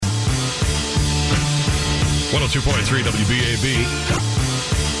102.3 WBAB.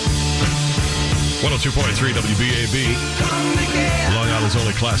 102.3 WBAB. Long Island's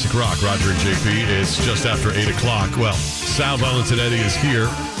only classic rock. Roger and JP. It's just after 8 o'clock. Well, Sal Valentinetti is here.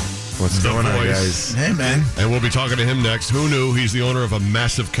 What's going on, guys? Hey, man. And we'll be talking to him next. Who knew he's the owner of a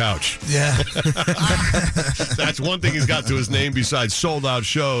massive couch? Yeah. That's one thing he's got to his name besides sold-out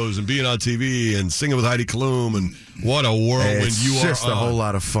shows and being on TV and singing with Heidi Klum. And what a whirlwind you are. It's just a whole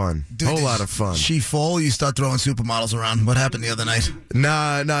lot of fun. Dude, whole lot of fun. She fall, you start throwing supermodels around. What happened the other night?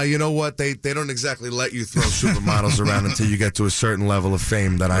 Nah, you know what? They don't exactly let you throw supermodels around until you get to a certain level of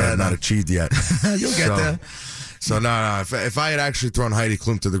fame that I have not achieved yet. You'll get there. So, no. If I had actually thrown Heidi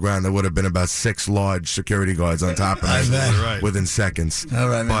Klum to the ground, there would have been about 6 large security guards on top of me within seconds. All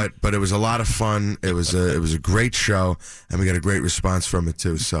right, man. But it was a lot of fun. It was a great show, and we got a great response from it,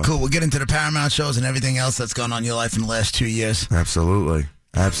 too. So cool. We'll get into the Paramount shows and everything else that's gone on in your life in the last 2 years. Absolutely.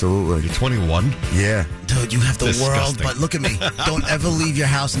 Absolutely. You're 21? Yeah. Dude, you have the world, Disgusting. but look at me. Don't ever leave your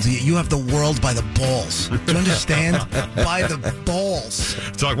house until you have the world by the balls. Do you understand? By the balls.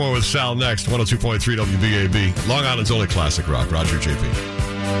 Talk more with Sal next. 102.3 WBAB. Long Island's only classic rock. Roger JP.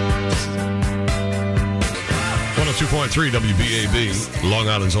 102.3 WBAB. Long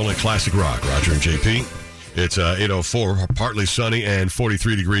Island's only classic rock. Roger and JP. It's 8:04, partly sunny and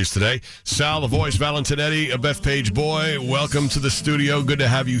 43 degrees today. Sal, the voice, Valentinetti, a Bethpage boy. Welcome to the studio. Good to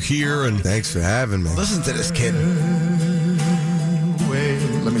have you here. And Thanks for having me. Listen to this kid. Let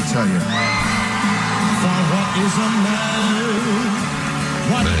me tell you. For what is a man?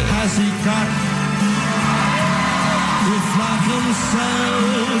 What has he got? If not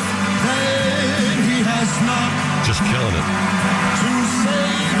himself, then he has not. just killing it.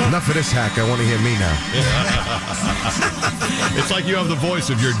 Enough of this hack. I want to hear me now. It's like you have the voice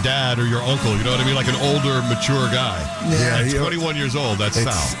of your dad or your uncle. You know what I mean? Like an older, mature guy. Yeah, At 21 years old. That's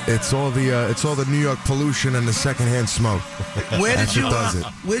Sal. It's all the New York pollution and the secondhand smoke. Where'd you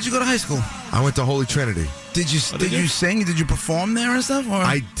go to high school? I went to Holy Trinity. Did you sing? Did you perform there and stuff? Or?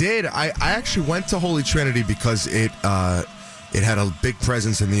 I did. I actually went to Holy Trinity because it had a big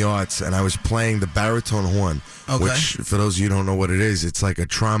presence in the arts, and I was playing the baritone horn, which, for those of you who don't know what it is, it's like a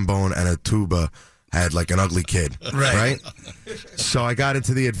trombone and a tuba had like an ugly kid, right? So I got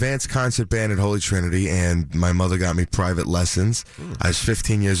into the advanced concert band at Holy Trinity, and my mother got me private lessons. I was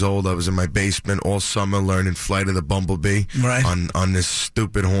 15 years old. I was in my basement all summer learning Flight of the Bumblebee on this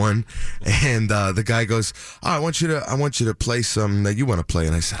stupid horn. And the guy goes, I want you to play some that you want to play.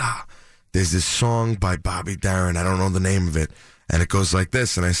 And I said, there's this song by Bobby Darin. I don't know the name of it. And it goes like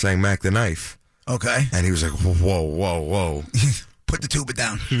this. And I sang Mac the Knife. Okay. And he was like, whoa. Put the tuba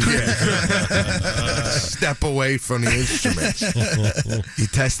down. Step away from the instrument. He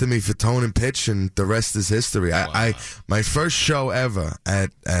tested me for tone and pitch, and the rest is history. Wow. My first show ever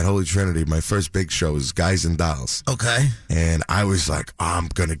at Holy Trinity, my first big show was Guys and Dolls. Okay. And I was like, I'm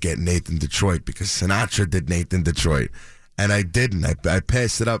going to get Nathan Detroit because Sinatra did Nathan Detroit. And I didn't. I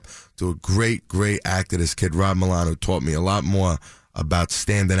passed it up to a great actor, this kid, Rob Milano, who taught me a lot more about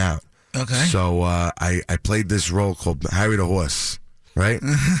standing out. Okay. So I played this role called Harry the Horse, right?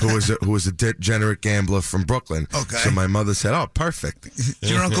 who was a degenerate gambler from Brooklyn. Okay. So my mother said, "Oh, perfect."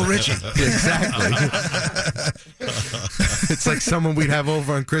 Your Uncle Richie. Exactly. It's like someone we'd have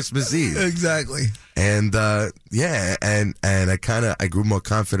over on Christmas Eve. Exactly. And and I grew more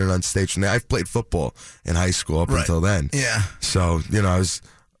confident on stage from there. I've played football in high school up until then. Yeah. So I was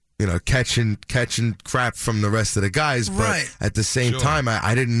catching crap from the rest of the guys, but at the same time,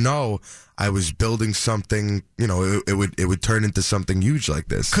 I didn't know I was building something. It would turn into something huge like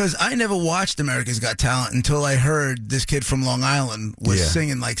this. Because I never watched America's Got Talent until I heard this kid from Long Island was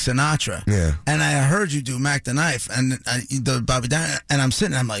singing like Sinatra. Yeah, and I heard you do Mac the Knife and the Bobby Darin, and I'm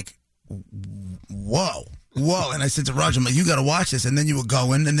sitting, I'm like, whoa. And I said to Roger, I'm like, you got to watch this. And then you were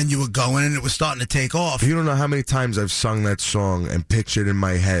going, and it was starting to take off. You don't know how many times I've sung that song and pictured in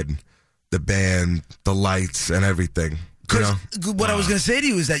my head the band, the lights, and everything. Because what I was going to say to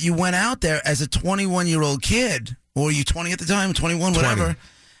you is that you went out there as a 21-year-old kid, or were you 20 at the time, 21, whatever.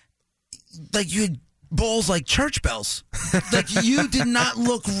 20. Like, you had balls like church bells. Like, you did not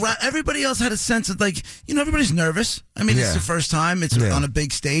look right. Everybody else had a sense of, like, everybody's nervous. I mean, it's the first time. It's on a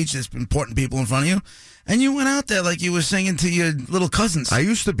big stage. There's important people in front of you. And you went out there like you were singing to your little cousins. I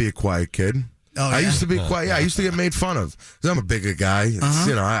used to be a quiet kid. Oh, yeah? I used to be quiet. Yeah, I used to get made fun of. 'Cause I'm a bigger guy.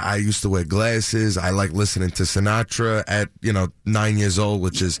 I used to wear glasses. I like listening to Sinatra at 9 years old,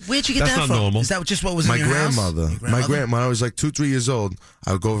 which is where'd you get that from? Normal. Is that just what was my in your grandmother? house? My grandmother. When I was like 2-3 years old,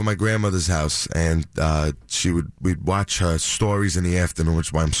 I would go over to my grandmother's house, and we'd watch her stories in the afternoon, which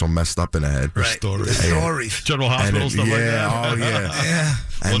is why I'm so messed up in the head. Stories. The stories. General Hospital stuff like that. Oh yeah.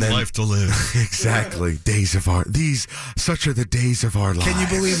 And One then, life to live. Exactly. Such are the days of our lives. Can you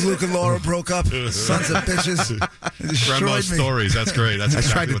believe Luke and Laura broke up? Sons of bitches. Grandma's stories. That's great. That's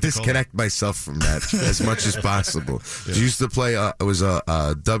exactly I tried to what they call it. disconnect myself from that as much as possible. She used to play, it was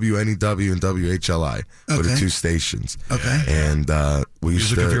WNEW and WHLI were the two stations. Okay. And we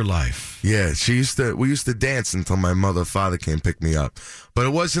used Music to. of your life. Yeah, we used to dance until my mother or father came pick me up. But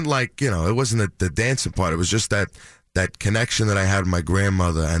it wasn't like, it wasn't the dancing part. It was just that connection that I had with my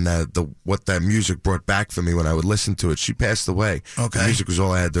grandmother and what that music brought back for me when I would listen to it. She passed away. Okay. The music was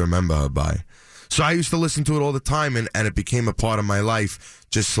all I had to remember her by. So I used to listen to it all the time, and it became a part of my life,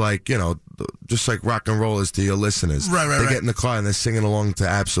 just like rock and roll is to your listeners. Right. They get in the car and they're singing along to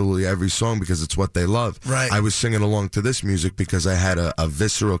absolutely every song because it's what they love. Right. I was singing along to this music because I had a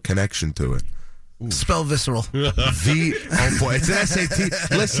visceral connection to it. Spell visceral. Oh boy, it's an SAT.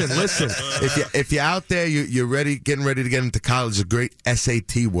 Listen. If you're out there, you're getting ready to get into college. A great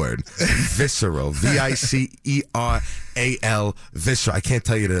SAT word, visceral. VICERAL. Visceral. I can't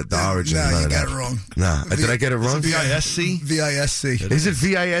tell you the origin. No, you got it wrong. Nah, did I get it wrong? VISC? VISC. Is it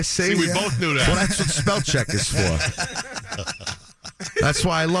VISC? See, we both knew that. Well, that's what spell check is for. That's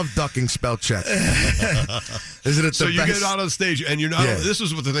why I love ducking spell check. Isn't it? So you get out on stage, and you're not. Yeah. This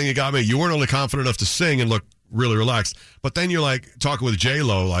is what the thing that got me. You weren't only confident enough to sing and look really relaxed, but then you're like talking with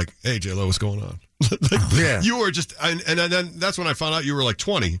J-Lo, like, "Hey, J-Lo, what's going on?" You were just, and then that's when I found out you were like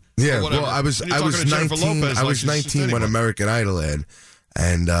 20. Yeah, well, I was 19. I was 19 when American Idol aired.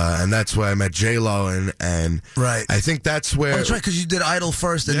 And that's where I met J-Lo, and right. I think that's where. Oh, that's right, because you did Idol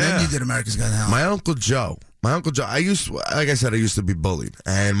first, and then you did America's Got Talent. My Uncle Joe, I used to be bullied,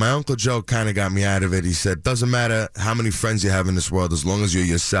 and my Uncle Joe kind of got me out of it. He said, doesn't matter how many friends you have in this world, as long as you're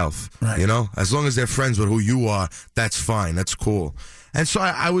yourself, right. As long as they're friends with who you are, that's fine, that's cool. And so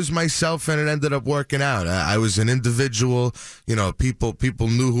I was myself, and it ended up working out. I was an individual. People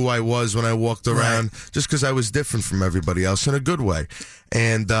knew who I was when I walked around, just because I was different from everybody else in a good way.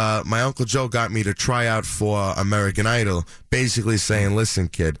 And my Uncle Joe got me to try out for American Idol, basically saying, listen,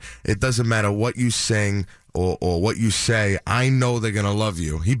 kid, it doesn't matter what you sing or what you say, I know they're going to love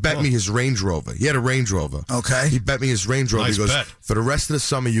you. He bet me his Range Rover. He had a Range Rover. Okay. He bet me his Range Rover. Nice He goes, bet. for the rest of the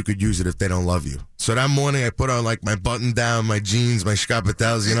summer, you could use it if they don't love you. So that morning, I put on like my button down, my jeans, my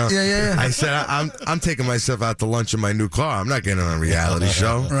Scapatels, Yeah. I said, I'm taking myself out to lunch in my new car. I'm not getting on a reality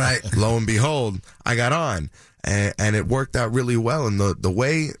show. Right. Lo and behold, I got on. And it worked out really well. And the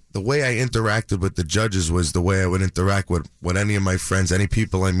way I interacted with the judges was the way I would interact with any of my friends, any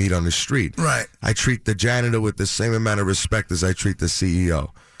people I meet on the street. Right. I treat the janitor with the same amount of respect as I treat the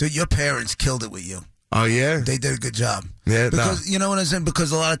CEO. Dude, your parents killed it with you. Oh, yeah? They did a good job. Yeah, because you know what I'm saying?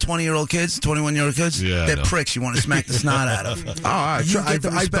 Because a lot of 20-year-old kids, 21-year-old kids, they're pricks you want to smack the snot out of. Oh, I've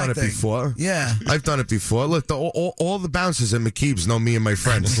done it before. Yeah. I've done it before. Look, all the bouncers at McKeeb's know me and my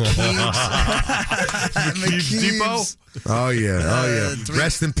friends. McKeeb's Depot? Oh, yeah.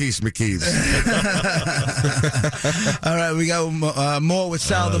 Rest in peace, McKeeb's. All right, we got more with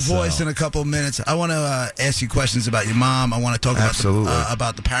Sal the Voice in a couple of minutes. I want to ask you questions about your mom. I want to talk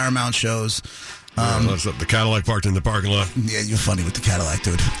about the Paramount shows. The Cadillac parked in the parking lot. Yeah, you're funny with the Cadillac,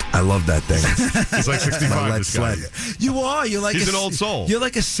 dude. I love that thing. He's like 65, this guy. You are. He's an old soul. You're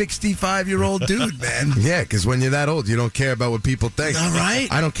like a 65-year-old dude, man. Yeah, because when you're that old, you don't care about what people think. All right.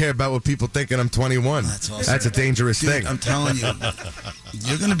 I don't care about what people think, and I'm 21. That's awesome. That's a dangerous thing. I'm telling you.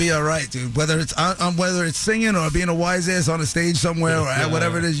 You're going to be all right, dude. Whether it's singing or being a wise ass on a stage somewhere or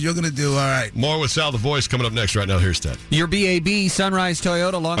whatever it is, you're going to do all right. More with Sal the Voice coming up next. Right now, here's Ted. Your BAB Sunrise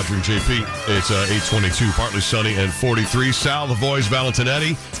Toyota long. Roger and JP. It's 8:22, partly sunny and 43. Sal the Voice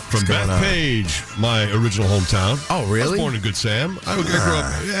Valentinetti from Bethpage, my original hometown. Oh, really? I was born in Good Sam. I grew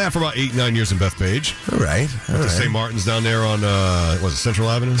up for about 8-9 years in Bethpage. All right. Went to St. Martin's down there on, Central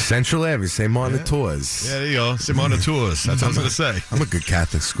Avenue? Central Avenue, St. Martin de Tours. Yeah, there you go. St. Martin de Tours. That's what I was going to say. I'm a good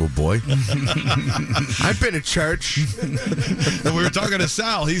Catholic school boy. I've been to church. And we were talking to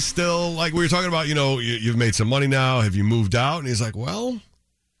Sal. He's still, like, we were talking about, you've made some money now. Have you moved out? And he's like, well,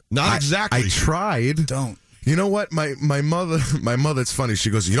 not exactly. I tried. Don't. You know what? My mother, it's funny. She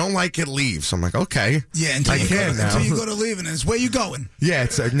goes, you don't like it, leave. So I'm like, okay. Yeah, until you go to leave, and it's where you going? Yeah,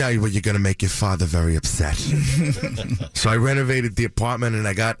 it's now you're going to make your father very upset. So I renovated the apartment, and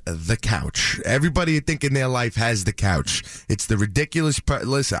I got the couch. Everybody you think in their life has the couch. It's the ridiculous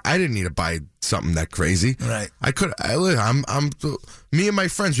listen, I didn't need to buy something that crazy. Right. Me and my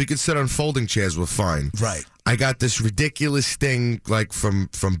friends, we could sit on folding chairs. We're fine. Right. I got this ridiculous thing like from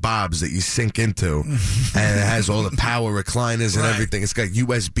Bob's that you sink into, and it has all the power recliners and everything. It's got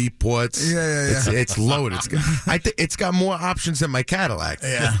USB ports. Yeah. It's loaded. It's got more options than my Cadillac.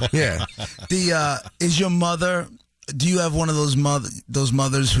 Yeah. Yeah. Is your mother? Do you have one of those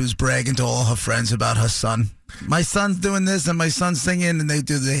mothers who's bragging to all her friends about her son? My son's doing this, and my son's singing, and they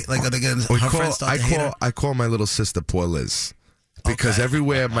I call my little sister Poor Liz. Because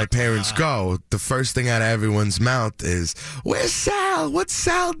everywhere my parents go, the first thing out of everyone's mouth is, "Where's Sal? What's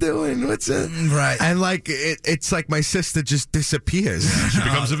Sal doing? What's it?" Right. And like it's like my sister just disappears. Yeah, she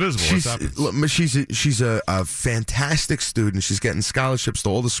becomes invisible. She's a fantastic student. She's getting scholarships to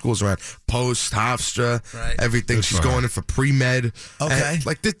all the schools around, Post, Hofstra, everything. Good She's going in for pre-med. Okay. And,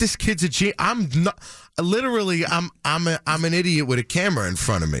 like this kid's a G. I'm not. Literally, I'm an idiot with a camera in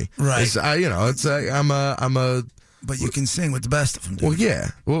front of me. Right. I'm a. But you can sing with the best of them, dude. Well,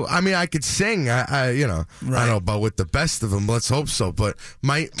 yeah. Well, I mean, I could sing. I don't know about with the best of them. Let's hope so. But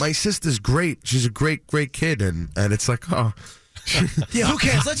my sister's great. She's a great kid, and it's like, oh. Yeah, who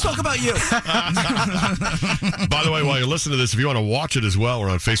cares? Let's talk about you. By the way, while you're listening to this, if you want to watch it as well, we're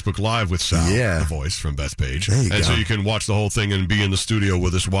on Facebook Live with Sal, the voice from Bethpage. So you can watch the whole thing and be in the studio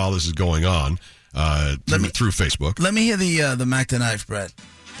with us while this is going on through Facebook. Let me hear the Mac the Knife, Brett.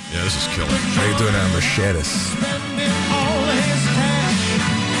 Yeah, this is killer. How you doing on Machetes?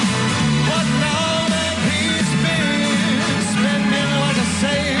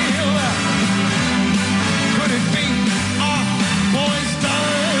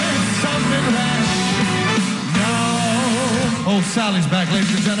 Old Sally's back,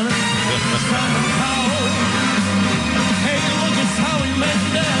 ladies and gentlemen. Hey, look, it's how we let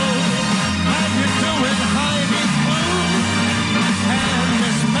down. How you doing, Heidi Blue? And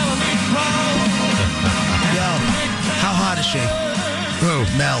Miss Melanie Brown. Yo, how hot is she? Who?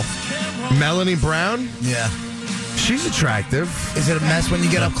 Mel. Melanie Brown? Yeah. She's attractive. Is it a mess when you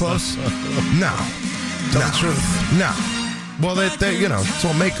get up close? No. Tell the truth. No. Well, they it's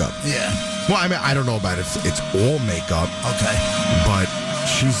all makeup. Yeah. Well, I mean, I don't know about if it's all makeup. Okay. But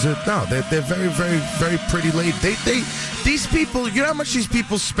they're very, very, very pretty lady. These people, you know how much these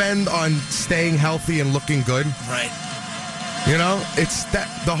people spend on staying healthy and looking good? Right. You know, it's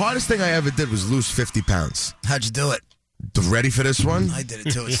that the hardest thing I ever did was lose 50 pounds. How'd you do it? Ready for this one? I did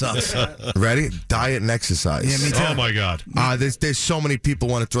it too. It sucks. Ready? Diet and exercise. Yeah, me too. Oh my God. There's so many people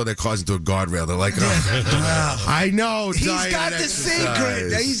want to throw their cars into a guardrail. They're like, oh. I know. He's diet got and the exercise.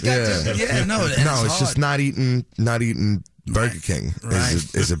 secret. He's got no. It's just not eating Burger King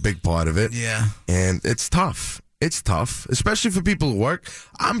is a big part of it. Yeah. And it's tough. It's tough, especially for people who work.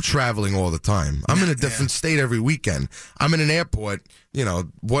 I'm traveling all the time. I'm in a different state every weekend. I'm in an airport.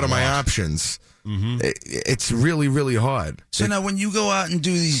 What are my options? Mm-hmm. It's really, really hard. So now when you go out and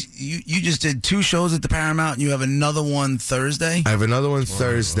do these, you just did 2 shows at the Paramount and you have another one Thursday? I have another one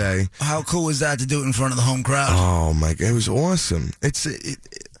Thursday. How cool was that to do it in front of the home crowd? Oh, my God. It was awesome. It's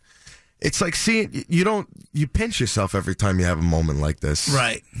like seeing, you pinch yourself every time you have a moment like this.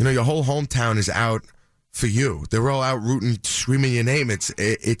 Right. Your whole hometown is out for you. They're all out rooting, screaming your name. It's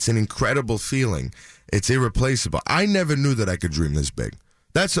an incredible feeling. It's irreplaceable. I never knew that I could dream this big.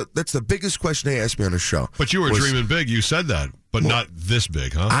 That's the biggest question they asked me on the show. But you were dreaming big. You said that, but not this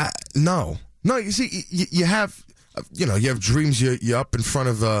big, huh? No. You see, you have dreams. You're up in front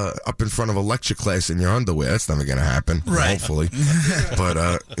of a lecture class in your underwear. That's never going to happen. Right. Hopefully.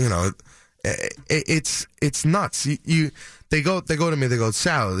 But it's nuts. They go to me. They go,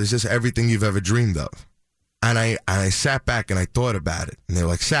 Sal, is this everything you've ever dreamed of? And I sat back and I thought about it. And they were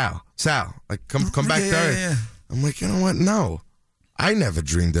like, Sal, like come back there. Yeah. I'm like, you know what? No. I never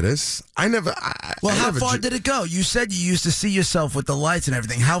dreamed of this. How far did it go? You said you used to see yourself with the lights and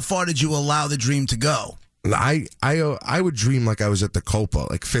everything. How far did you allow the dream to go? I would dream like I was at the Copa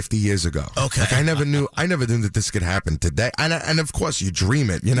like 50 years ago. Okay. Like I never knew that this could happen today. And of course you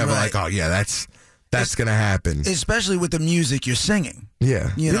dream it. You're never like, oh yeah, that's gonna happen. Especially with the music you're singing. Yeah.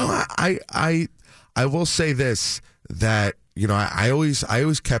 You know? I will say this, that I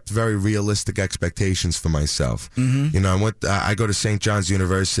always kept very realistic expectations for myself. Mm-hmm. I go to St. John's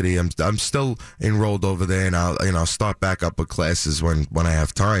University. I'm still enrolled over there, and I'll start back up with classes when I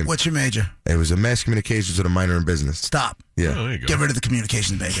have time. What's your major? It was a mass communications with a minor in business. Stop. Yeah. Oh, there you go. Get rid of the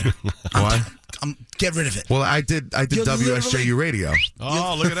communications major. What? Get rid of it. Well, I did WSJU radio.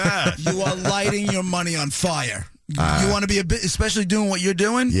 Oh, look at that. You are lighting your money on fire. You want to be especially doing what you're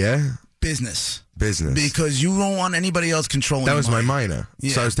doing? Yeah. Business. Because you don't want anybody else controlling that your was money. my minor.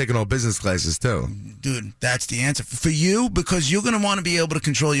 Yeah. So I was taking all business classes too. Dude, that's the answer. For you, because you're going to want to be able to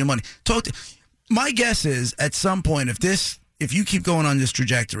control your money. My guess is, at some point, if you keep going on this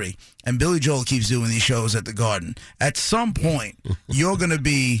trajectory and Billy Joel keeps doing these shows at the Garden, at some point, you're going to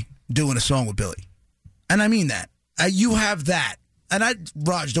be doing a song with Billy. And I mean that. You have that. And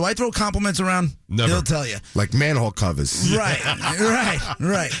Raj, do I throw compliments around? Never. He'll tell you. Like manhole covers. Right.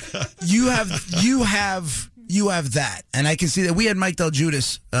 You have you have that, and I can see that. We had Mike Del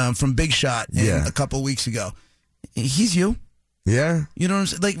Judas from Big Shot a couple of weeks ago. He's you. Yeah. You know what I'm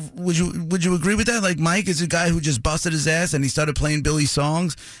saying? Like, would you agree with that? Like, Mike is a guy who just busted his ass and he started playing Billy's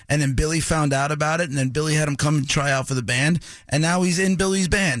songs, and then Billy found out about it, and then Billy had him come and try out for the band, and now he's in Billy's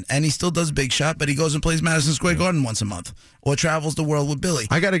band, and he still does Big Shot, but he goes and plays Madison Square Garden once a month, or travels the world with Billy.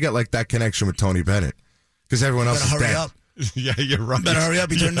 I got to get like that connection with Tony Bennett, because everyone else is hurry dead. up. Yeah, you're right. Better hurry up.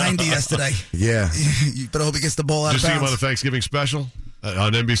 He turned 90 yesterday. Yeah. You better hope he gets the ball out Did of you see him bounds. on the Thanksgiving special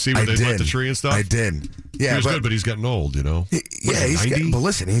on NBC when they lit the tree and stuff? I did. Yeah, he was good, but he's getting old, you know. He's 90? but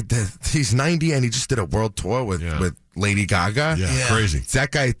listen, he's 90 and he just did a world tour with Lady Gaga. Yeah, crazy.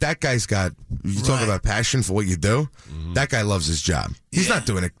 That guy's got. You talk about passion for what you do. Mm-hmm. That guy loves his job. He's not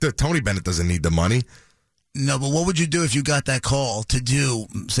doing it. Tony Bennett doesn't need the money. No, but what would you do if you got that call to do,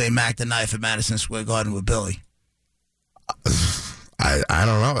 say, Mac the Knife at Madison Square Garden with Billy? I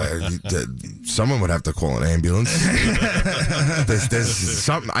don't know. Someone would have to call an ambulance. there's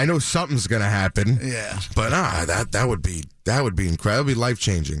something. I know something's gonna happen. Yeah, but that would be incredible. It'd be life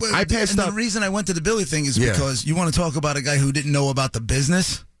changing. Well, I passed up. The reason I went to the Billy thing is because you want to talk about a guy who didn't know about the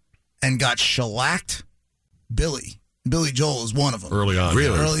business and got shellacked. Billy Joel is one of them. Early on,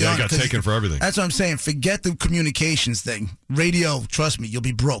 really. Early on, he got taken for everything. That's what I'm saying. Forget the communications thing. Radio, trust me, you'll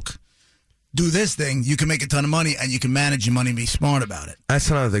be broke. Do this thing, you can make a ton of money, and you can manage your money and be smart about it. That's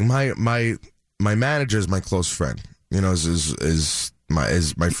another thing. My manager is my close friend. You know, is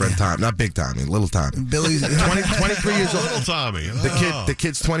my friend Tom, not Big Tommy, Little Tommy. Billy's 23 years old. Little Tommy. The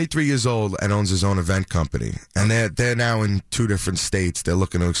kid's 23 years old and owns his own event company, and they're now in 2 different states. They're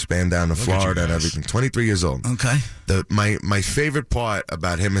looking to expand down to Florida and everything. 23 years old. Okay. My favorite part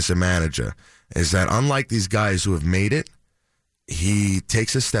about him as a manager is that unlike these guys who have made it, he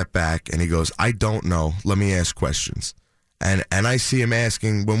takes a step back and he goes, I don't know. Let me ask questions. And I see him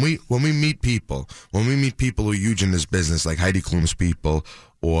asking when we meet people who are huge in this business, like Heidi Klum's people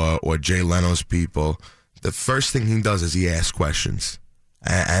or Jay Leno's people, the first thing he does is he asks questions.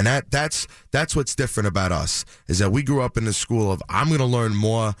 And that's what's different about us, is that we grew up in the school of, I'm going to learn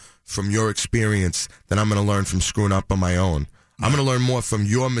more from your experience than I'm going to learn from screwing up on my own. I'm going to learn more from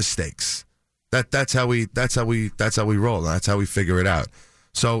your mistakes. That's how we roll, and that's how we figure it out.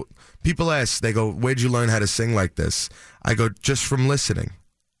 So people ask, they go, where'd you learn how to sing like this? I go, just from listening.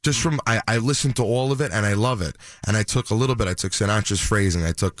 I listened to all of it, and I love it. And I took a little bit. I took Sinatra's phrasing.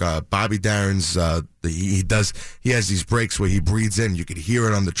 I took Bobby Darin's. He has these breaks where he breathes in. You could hear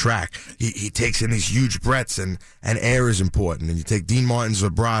it on the track. He takes in these huge breaths, and air is important. And you take Dean Martin's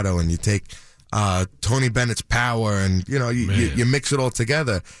vibrato, and you take Tony Bennett's power, and you mix it all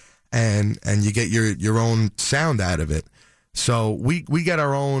together. And you get your own sound out of it. So we get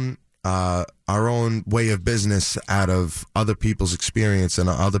our own way of business out of other people's experience and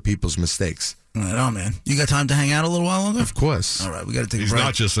other people's mistakes. Right on, man. You got time to hang out a little while longer? Of course. All right, we got to take a He's break.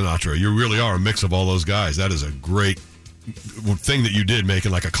 not just Sinatra. You really are a mix of all those guys. That is a great thing that you did,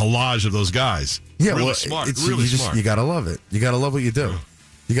 making like a collage of those guys. Yeah, really smart. Smart. You got to love it. You got to love what you do.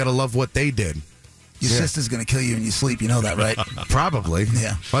 You got to love what they did. Your sister's going to kill you in your sleep. You know that, right? Probably.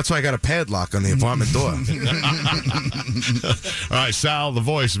 Yeah. Well, that's why I got a padlock on the apartment door. All right, Sal, the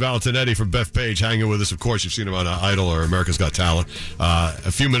voice, Valentinetti from Bethpage, hanging with us. Of course, you've seen him on Idol or America's Got Talent.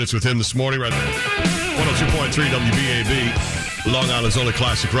 A few minutes with him this morning, right there. 102.3 WBAB, Long Island's only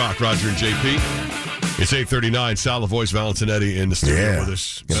classic rock, Roger and JP. It's 8:39. Sal, the voice, Valentinetti in the studio with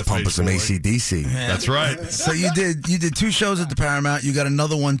us. Gonna pump us some AC/DC. Yeah. That's right. So you did 2 shows at the Paramount. You got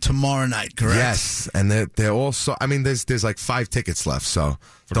another one tomorrow night, correct? Yes, and they're all so. I mean, there's like 5 tickets left, so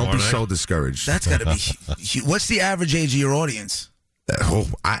don't be so discouraged. That's got to be. What's the average age of your audience?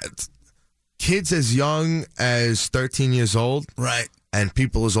 Kids as young as 13 years old, right, and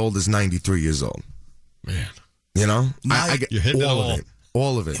people as old as 93 years old. Man, I get you're hitting all of it.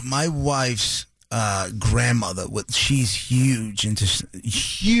 All of it. My wife's grandmother, she's huge into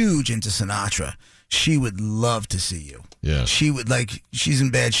Sinatra. She would love to see you. Yeah. She would she's in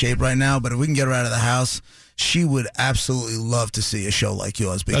bad shape right now, but if we can get her out of the house, she would absolutely love to see a show like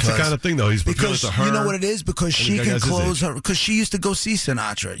yours. Because, that's the kind of thing, though. He's because to her. You know what it is? Because she can close her. Because she used to go see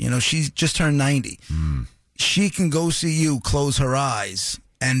Sinatra. She's just turned 90. She can go see you, close her eyes,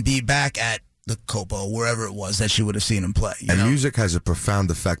 and be back at the Copa, wherever it was that she would have seen him play. And music has a profound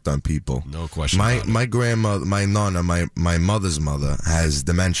effect on people. No question. My grandmother, my nonna, my mother's mother has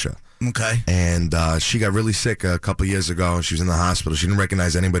dementia. Okay. And she got really sick a couple years ago. She was in the hospital. She didn't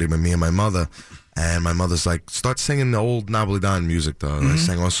recognize anybody but me and my mother. And my mother's like, start singing the old Napolitan music to her. I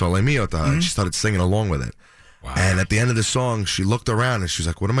sang O Sole Mio to her. And she started singing along with it. Wow. And at the end of the song, she looked around and she was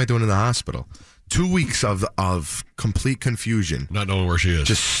like, what am I doing in the hospital? 2 weeks of complete confusion. Not knowing where she is.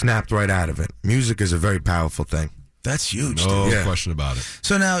 Just snapped right out of it. Music is a very powerful thing. That's huge. No dude. question about it.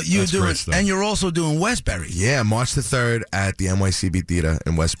 So now you're That's doing, great stuff. and you're also doing Westbury. Yeah, March the 3rd at the NYCB Theater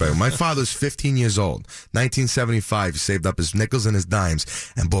in Westbury. My father's 15 years old. 1975, he saved up his nickels and his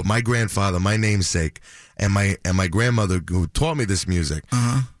dimes and bought my grandfather, my namesake, and my grandmother who taught me this music.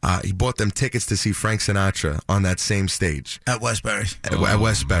 He bought them tickets to see Frank Sinatra on that same stage At Westbury. at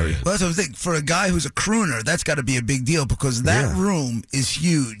Westbury. Well, that's what I think. For a guy who's a crooner, that's got to be a big deal because that room is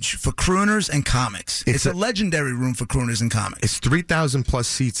huge for crooners and comics. It's a legendary room for crooners and comics. It's 3,000 plus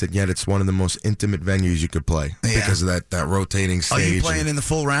seats, and yet it's one of the most intimate venues you could play because of that rotating stage. Are you playing in the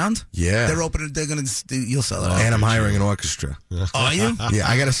full round? Yeah. They're opening. They're gonna. You'll sell it. out. And I'm hiring an orchestra. Are you? Yeah,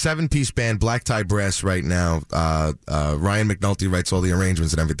 I got a 7-piece band, Black Tie Brass, right now. Ryan McNulty writes all the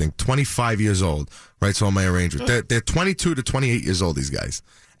arrangements and everything. 25 years old, writes all my arrangements. They're 22 to 28 years old, these guys,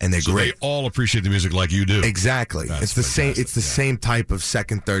 and they're So great. they all appreciate the music like you do. Exactly. That's It's the same. fantastic, It's the same type of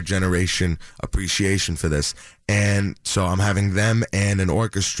second, third generation appreciation for this. And so I'm having them and an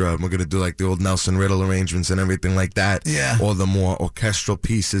orchestra. We're gonna do like the old Nelson Riddle arrangements and everything like that. Yeah. Or the more orchestral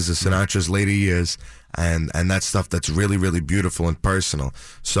pieces of Sinatra's later years. And that stuff that's really, really beautiful and personal.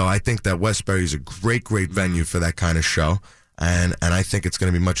 So I think that Westbury is a great, great venue for that kind of show. And I think it's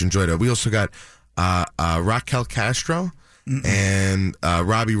going to be much enjoyed. We also got Raquel Castro and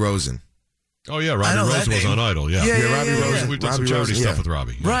Robbie Rosen. Oh, yeah. I Robbie know that Rosen was name. on Idol. Yeah. Yeah, Robbie Rosen. We've done Robbie some charity Rosen, stuff yeah. with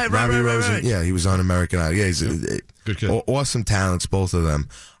Robbie. Yeah. Right. Robbie Rosen, Right. yeah, he was on American Idol. Yeah, he's a Good kid. awesome talents, both of them.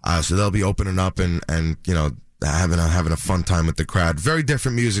 So they'll be opening up and you know having a fun time with the crowd. Very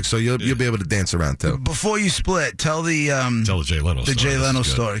different music, so you'll be able to dance around too. Before you split, tell the Jay Leno story. Jay This Leno is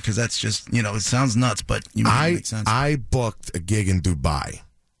good. story because that's just it sounds nuts, but you make it make sense. I booked a gig in Dubai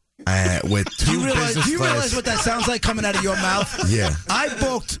with Do two you realize? business Do you class. realize what that sounds like coming out of your mouth? Yeah, I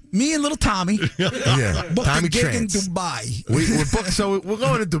booked me and little Tommy. yeah. Booked Tommy a gig Trance. in Dubai. We're booked, so we're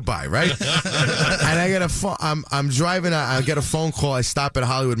going to Dubai, right? And I get a phone. I'm driving. I get a phone call. I stop at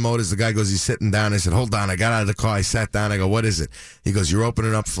Hollywood Motors. The guy goes, he's sitting down. I said, hold on. I got out of the car. I sat down. I go, what is it? He goes, you're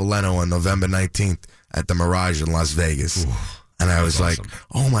opening up for Leno on November 19th at the Mirage in Las Vegas. And I was like,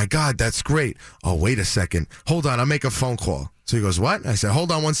 oh my God, that's great. Oh, wait a second. Hold on. I'll make a phone call. So he goes, what? I said, hold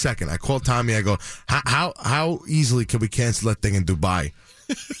on 1 second. I called Tommy. I go, how easily can we cancel that thing in Dubai?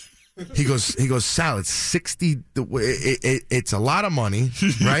 He goes, Sal, it's 60. It's a lot of money,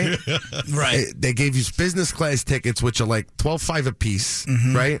 right? Right. They gave you business class tickets, which are like $12.5 a piece,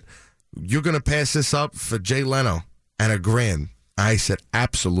 right? You're going to pass this up for Jay Leno and $1,000. I said,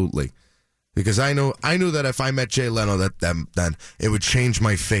 absolutely. Because I knew that if I met Jay Leno, that it would change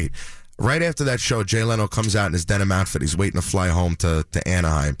my fate. Right after that show, Jay Leno comes out in his denim outfit. He's waiting to fly home to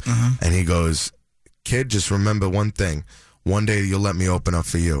Anaheim. And he goes, kid, just remember one thing. One day you'll let me open up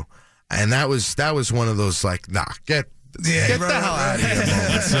for you. And that was one of those like, nah, get the hell out of here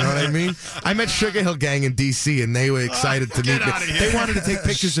moments. You know what I mean? I met Sugar Hill Gang in D.C. and they were excited to meet me. They wanted to take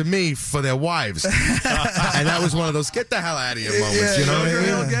pictures of me for their wives. And that was one of those get the hell out of here moments. You know what I mean?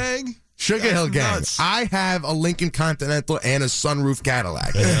 Sugar Hill Gang? Sugar Hill Gang. nuts. I have a Lincoln Continental and a sunroof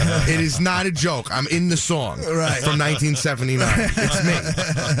Cadillac. It is not a joke. I'm in the song from 1979. It's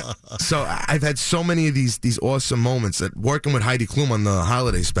me. So I've had so many of these awesome moments that working with Heidi Klum on the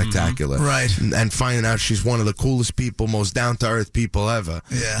Holiday Spectacular, Right. and finding out she's one of the coolest people, most down to earth people ever.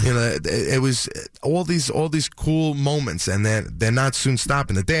 Yeah. You know, it was all these cool moments, and they're not soon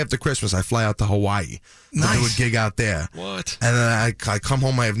stopping. The day after Christmas, I fly out to Hawaii. To do a Nice. gig out there. What? And then I come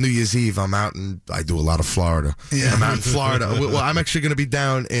home, I have New Year's Eve. I'm out and I do a lot of Florida. Yeah. I'm out in Florida. Well, I'm actually going to be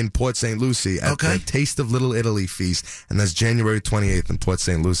down in Port St. Lucie at Okay. the Taste of Little Italy feast, and that's January 28th in Port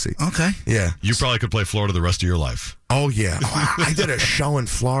St. Lucie. Okay. Yeah. You probably could play Florida the rest of your life. Oh, yeah. I did a show in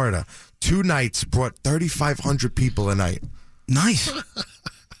Florida. 2 nights, brought 3,500 people a night. Nice.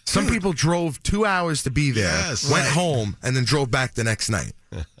 Some people drove 2 hours to be there, Yes. went Right. home, and then drove back the next night.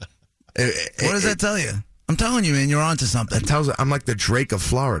 What does that tell you? I'm telling you, man, you're onto something. It tells I'm like the Drake of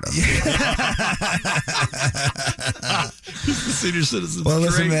Florida. Senior citizens. Well,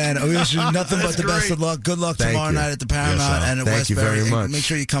 listen, man, we wish you nothing but the best of luck. Good luck Thank tomorrow you. night at the Paramount Sal. and at Thank you Westbury. very much. And make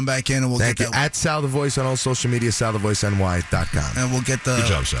sure you come back in and we'll Thank you. get that. At Sal the Voice on all social media, salthevoiceny.com. And we'll get the Good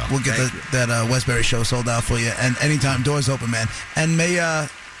job, Sal. We'll get that Westbury show sold out for you. And anytime, doors open, man. And may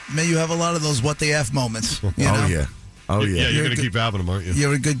you have a lot of those what the F moments. You know? Oh, yeah. Oh, Yeah, yeah. you're going good- to keep having them, aren't you?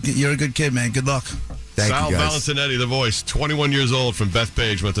 You're a good kid, man. Good luck. Thank Sal you, guys. Valentinetti, the voice, 21 years old from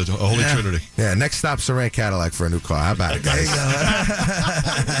Bethpage, went to Holy Yeah. Trinity. Yeah, next stop, Saran Cadillac for a new car. How about it, guys?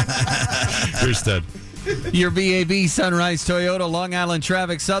 Here's Ted. Your VAB Sunrise Toyota Long Island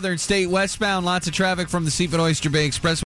traffic, Southern State westbound. Lots of traffic from the Seaford Oyster Bay Expressway.